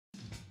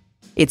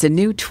It's a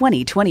new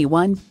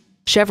 2021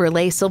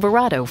 Chevrolet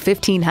Silverado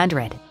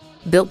 1500.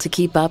 Built to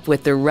keep up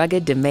with the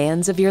rugged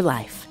demands of your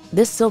life,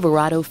 this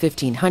Silverado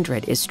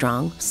 1500 is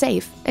strong,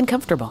 safe, and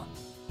comfortable.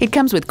 It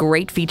comes with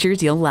great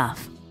features you'll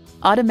love.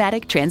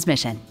 Automatic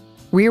transmission,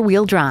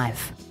 rear-wheel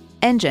drive,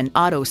 engine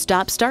auto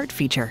stop-start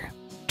feature,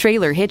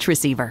 trailer hitch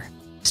receiver,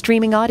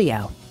 streaming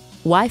audio,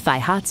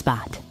 Wi-Fi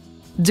hotspot,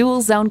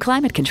 dual-zone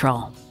climate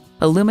control,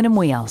 aluminum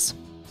wheels,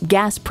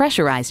 gas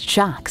pressurized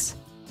shocks,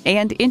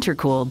 and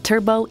intercooled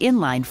turbo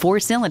inline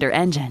 4-cylinder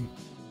engine.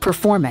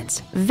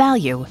 Performance,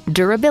 value,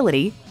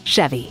 durability,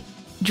 Chevy.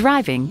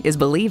 Driving is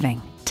believing.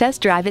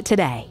 Test drive it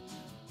today.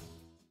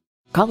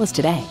 Call us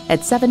today at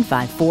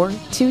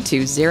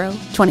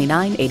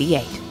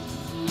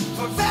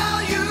 754-220-2988.